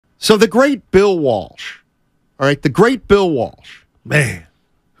So the great Bill Walsh, all right, the great Bill Walsh, man,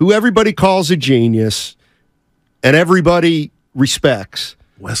 who everybody calls a genius and everybody respects,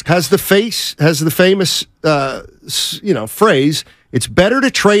 has the famous phrase, it's better to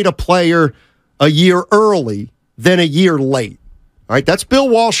trade a player a year early than a year late. All right, that's Bill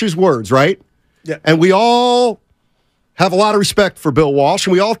Walsh's words, right? Yeah. And we all have a lot of respect for Bill Walsh,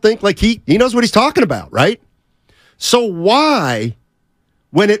 and we all think like he knows what he's talking about, right? So why,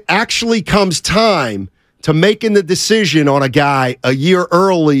 when it actually comes time to making the decision on a guy a year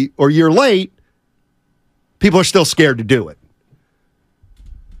early or year late, people are still scared to do it?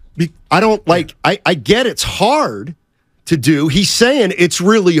 I get it's hard to do. He's saying it's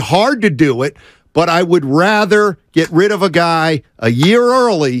really hard to do it, but I would rather get rid of a guy a year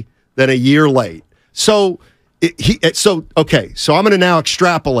early than a year late. So I'm going to now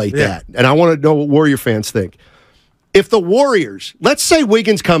extrapolate that, and I want to know what Warrior fans think. If the Warriors, let's say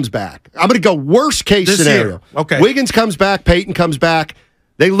Wiggins comes back, I'm going to go worst case this scenario. Year. Okay. Wiggins comes back, Peyton comes back,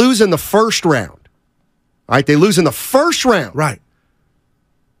 they lose in the first round. All right, they lose in the first round. Right.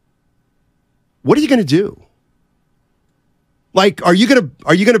 What are you going to do? Like, are you going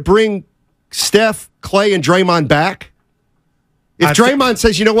to bring Steph, Clay, and Draymond back? If Draymond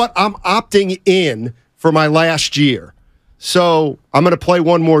says, you know what, I'm opting in for my last year, so I'm going to play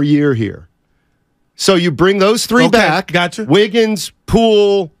one more year here. So you bring those three back. Gotcha. Wiggins,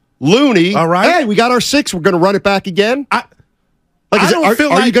 Poole, Looney. All right. Hey, we got our six. We're going to run it back again. Are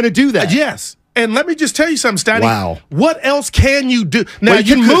you going to do that? Yes. And let me just tell you something, Steiny. Wow. What else can you do? Now,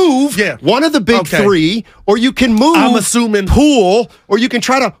 you can move one of the big three, or you can move I'm assuming Poole, or you can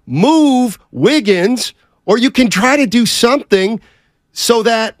try to move Wiggins, or you can try to do something so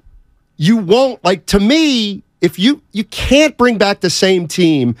that you won't, like, to me, if you can't bring back the same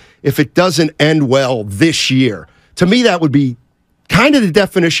team if it doesn't end well this year. To me, that would be kind of the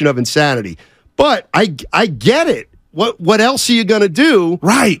definition of insanity. But I get it. What else are you going to do?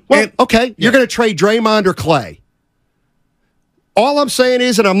 Right. Well, you're going to trade Draymond or Clay. All I'm saying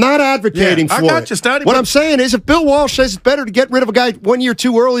is, and I'm not advocating for got you, Steiny, what I'm saying is, if Bill Walsh says it's better to get rid of a guy 1 year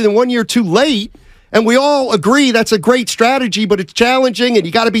too early than 1 year too late, and we all agree that's a great strategy, but it's challenging, and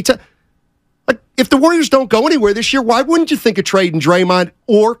you got to be if the Warriors don't go anywhere this year, why wouldn't you think of trading Draymond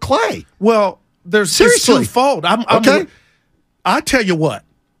or Clay? Well, it's twofold. I tell you what.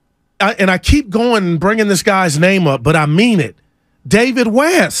 And I keep going and bringing this guy's name up, but I mean it. David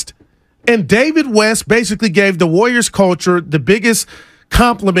West. And David West basically gave the Warriors culture the biggest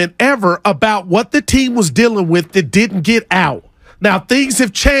compliment ever about what the team was dealing with that didn't get out. Now, things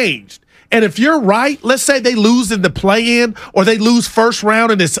have changed. And if you're right, let's say they lose in the play-in or they lose first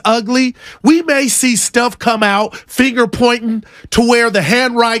round and it's ugly, we may see stuff come out, finger pointing to where the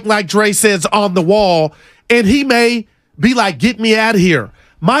handwriting, like Dre says, on the wall, and he may be like, get me out of here.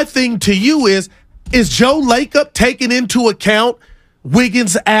 My thing to you is Joe Lacob taking into account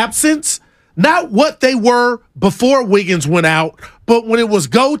Wiggins' absence? Not what they were before Wiggins went out, but when it was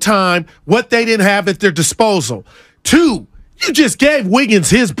go time, what they didn't have at their disposal. 2, you just gave Wiggins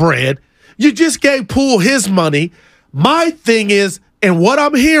his bread. You just gave Poole his money. My thing is, and what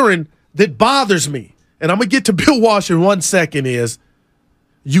I'm hearing that bothers me, and I'm going to get to Bill Walsh in 1 second, is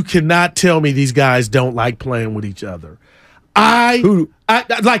you cannot tell me these guys don't like playing with each other. I'm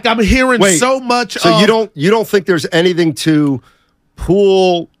hearing so much. So you don't think there's anything to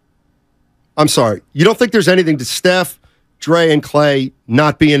Poole? I'm sorry. You don't think there's anything to Steph, Dre, and Clay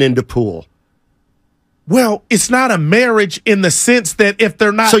not being into Poole? Well, it's not a marriage in the sense that if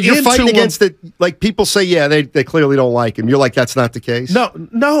they're not, so you're fighting against it. Like people say, yeah, they clearly don't like him. You're like, that's not the case.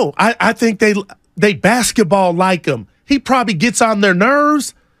 No. I think they basketball like him. He probably gets on their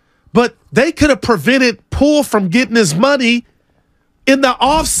nerves. But they could have prevented Poole from getting his money in the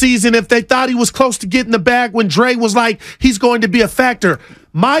offseason if they thought he was close to getting the bag when Dre was like, he's going to be a factor.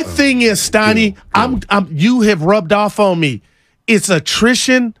 My thing is, Steiny, you have rubbed off on me. It's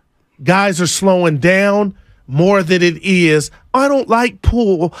attrition. Guys are slowing down more than it is. I don't like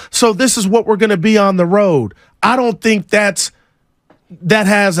Poole, so this is what we're going to be on the road. I don't think that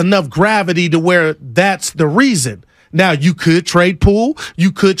has enough gravity to where that's the reason. Now, you could trade Poole.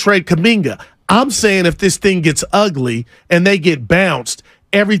 You could trade Kuminga. I'm saying if this thing gets ugly and they get bounced,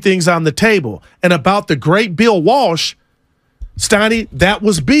 everything's on the table. And about the great Bill Walsh, Steiny, that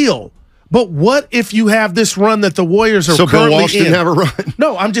was Bill. But what if you have this run that the Warriors are currently in? So Bill Walsh didn't have a run?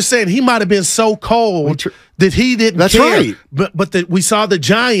 No, I'm just saying he might have been so cold that he didn't care. That's right. But we saw the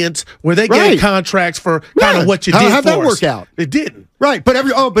Giants where they gave contracts for kind of what you did for us. How'd that work out? It didn't. Right.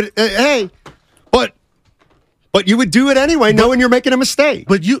 But you would do it anyway, knowing you're making a mistake.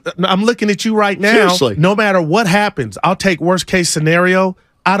 But I'm looking at you right now. Seriously. No matter what happens, I'll take worst case scenario.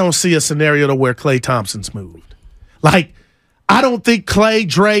 I don't see a scenario to where Klay Thompson's moved. Like, I don't think Klay,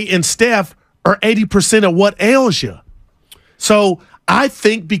 Dre, and Steph are 80% of what ails you. So I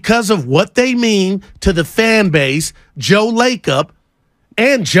think because of what they mean to the fan base, Joe Lacob,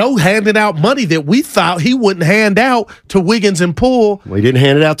 and Joe handed out money that we thought he wouldn't hand out to Wiggins and Poole. Well, he didn't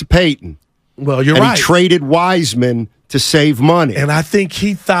hand it out to Peyton. Well, you're and right. He traded Wiseman to save money. And I think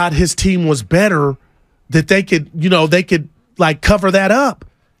he thought his team was better, that they could, like cover that up.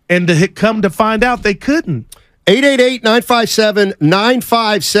 And to come to find out they couldn't.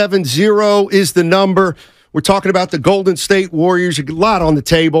 888-957-9570 is the number. We're talking about the Golden State Warriors. A lot on the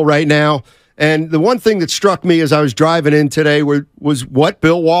table right now. And the one thing that struck me as I was driving in today was what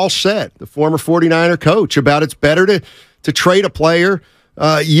Bill Walsh said, the former 49er coach, about it's better to trade a player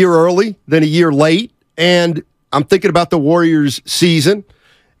a year early than a year late. And I'm thinking about the Warriors season.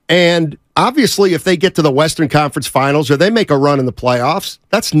 And obviously, if they get to the Western Conference Finals or they make a run in the playoffs,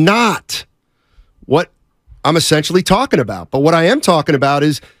 that's not what I'm essentially talking about. But what I am talking about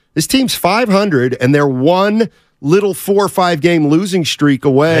is this team's 500, and they're one little 4 or 5 game losing streak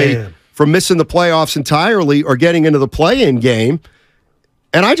away from missing the playoffs entirely or getting into the play-in game.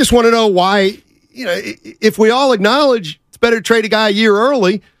 And I just want to know why, if we all acknowledge it's better to trade a guy a year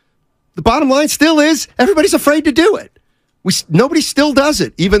early, the bottom line still is everybody's afraid to do it. Nobody still does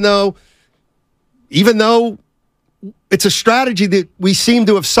it, even though it's a strategy that we seem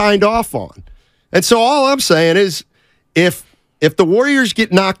to have signed off on. And so all I'm saying is if the Warriors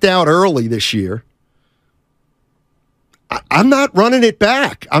get knocked out early this year, I'm not running it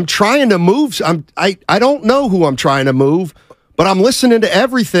back. I'm trying to move. I don't know who I'm trying to move, but I'm listening to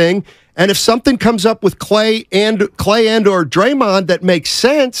everything. And if something comes up with Klay and or Draymond that makes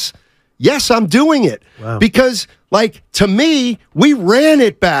sense, yes, I'm doing it. Wow. Because, to me, we ran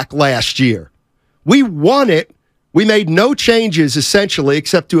it back last year. We won it. We made no changes, essentially,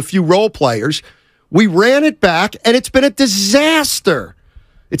 except to a few role players. We ran it back, and it's been a disaster.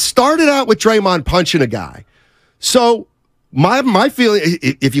 It started out with Draymond punching a guy. So my feeling,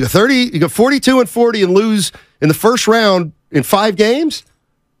 if you go 42 and 40 and lose in the first round in 5 games,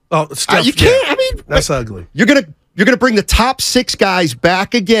 you can't. I mean, that's ugly. You're gonna bring the top 6 guys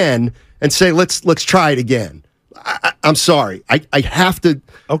back again and say let's try it again. I'm sorry. I have to.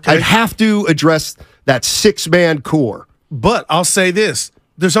 Okay. I have to address that 6-man core. But I'll say this: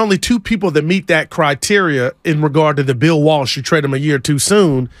 there's only 2 people that meet that criteria in regard to the Bill Walsh. You trade him a year too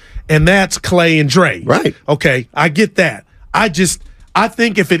soon, and that's Klay and Dre. Right. Okay, I get that. I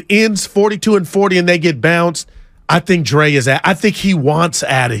think if it ends 42 and 40 and they get bounced, I think Dre is out. I think he wants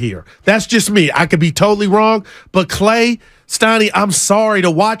out of here. That's just me. I could be totally wrong, but Klay, Steiny, I'm sorry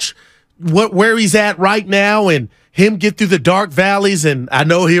to watch where he's at right now and him get through the dark valleys. And I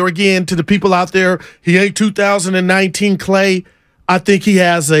know here again to the people out there, he ain't 2019 Klay. I think he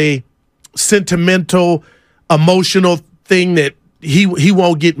has a sentimental, emotional thing that he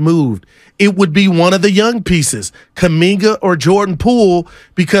won't get moved. It would be one of the young pieces, Kuminga or Jordan Poole,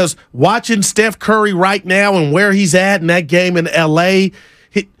 because watching Steph Curry right now and where he's at in that game in L.A.,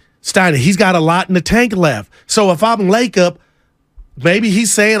 Steiner, he's got a lot in the tank left. So if I'm Lacob, maybe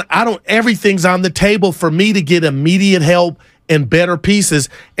he's saying everything's on the table for me to get immediate help and better pieces.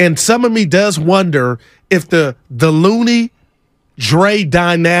 And some of me does wonder if the Looney Dre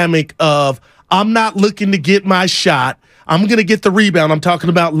dynamic of I'm not looking to get my shot, I'm going to get the rebound. I'm talking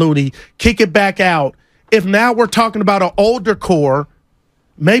about Looney. Kick it back out. If now we're talking about an older core,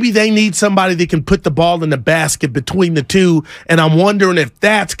 maybe they need somebody that can put the ball in the basket between the two, and I'm wondering if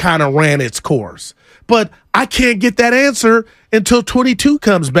that's kind of ran its course. But I can't get that answer until 22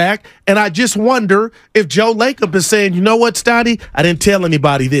 comes back, and I just wonder if Joe Lacob is saying, you know what, Steiny? I didn't tell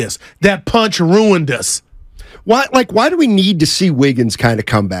anybody this. That punch ruined us. Why do we need to see Wiggins kind of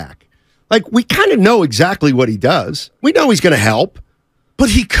come back? We kind of know exactly what he does. We know he's going to help. But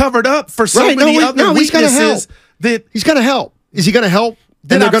he covered up for so many other weaknesses that he's going to help. Is he going to help?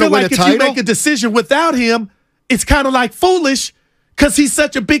 Then I feel like if you make a decision without him, it's kind of like foolish because he's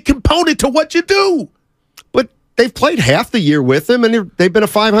such a big component to what you do. But they've played half the year with him, and they've been a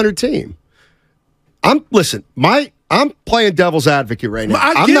 500 team. I'm playing devil's advocate right now.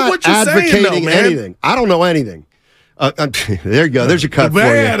 I'm not advocating anything. I don't know anything. There you go. There's your cut for you.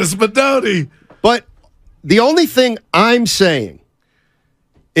 It's Madoni. But the only thing I'm saying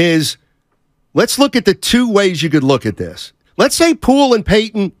is let's look at the 2 ways you could look at this. Let's say Poole and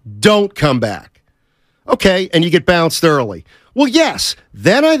Peyton don't come back. Okay, and you get bounced early. Well, yes.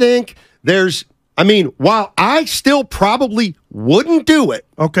 Then I think while I still probably wouldn't do it.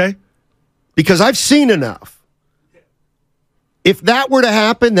 Okay. Because I've seen enough. If that were to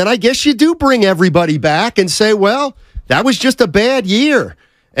happen, then I guess you do bring everybody back and say, well, that was just a bad year.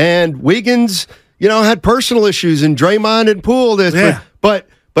 and Wiggins, had personal issues, and Draymond and Poole this. Yeah. But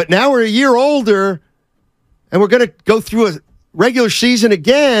now we're a year older, and we're going to go through a regular season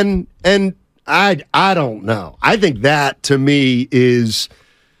again, and I don't know. I think that, to me, is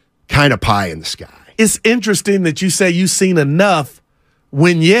kind of pie in the sky. It's interesting that you say you've seen enough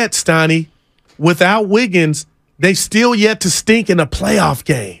when yet, Steiny, without Wiggins, they still yet to stink in a playoff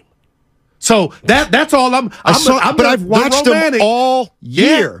game. So that's all but I've watched them all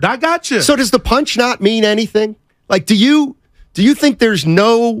year. Yeah, I got you. So does the punch not mean anything? Like, do you think there's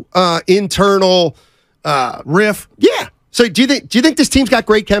no internal riff? Yeah. So do you think this team's got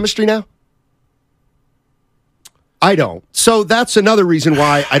great chemistry now? I don't. So that's another reason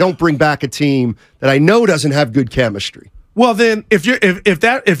why I don't bring back a team that I know doesn't have good chemistry. Well, then, if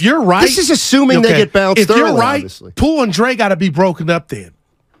you're right, this is assuming they get bounced. If you're early, right, obviously. Poole and Dre got to be broken up then,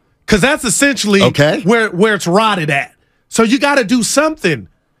 because that's essentially where it's rotted at. So you got to do something.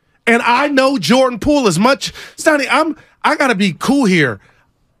 And I know Jordan Poole as much. Steiny, I got to be cool here.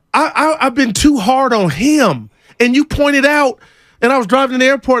 I've been too hard on him, and you pointed out. And I was driving to the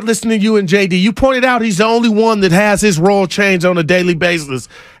airport listening to you and JD. You pointed out he's the only one that has his role changed on a daily basis.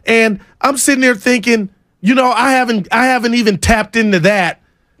 And I'm sitting there thinking, I haven't even tapped into that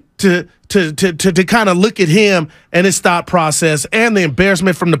to kind of look at him and his thought process and the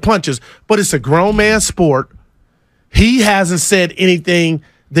embarrassment from the punches. But it's a grown man sport. He hasn't said anything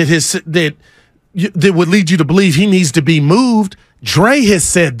that would lead you to believe he needs to be moved. Dre has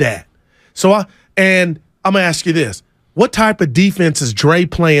said that. So I'm gonna ask you this. What type of defense is Dre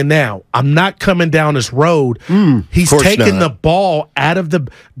playing now? I'm not coming down this road. He's taking the ball out of the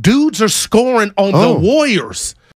 – dudes are scoring on the Warriors.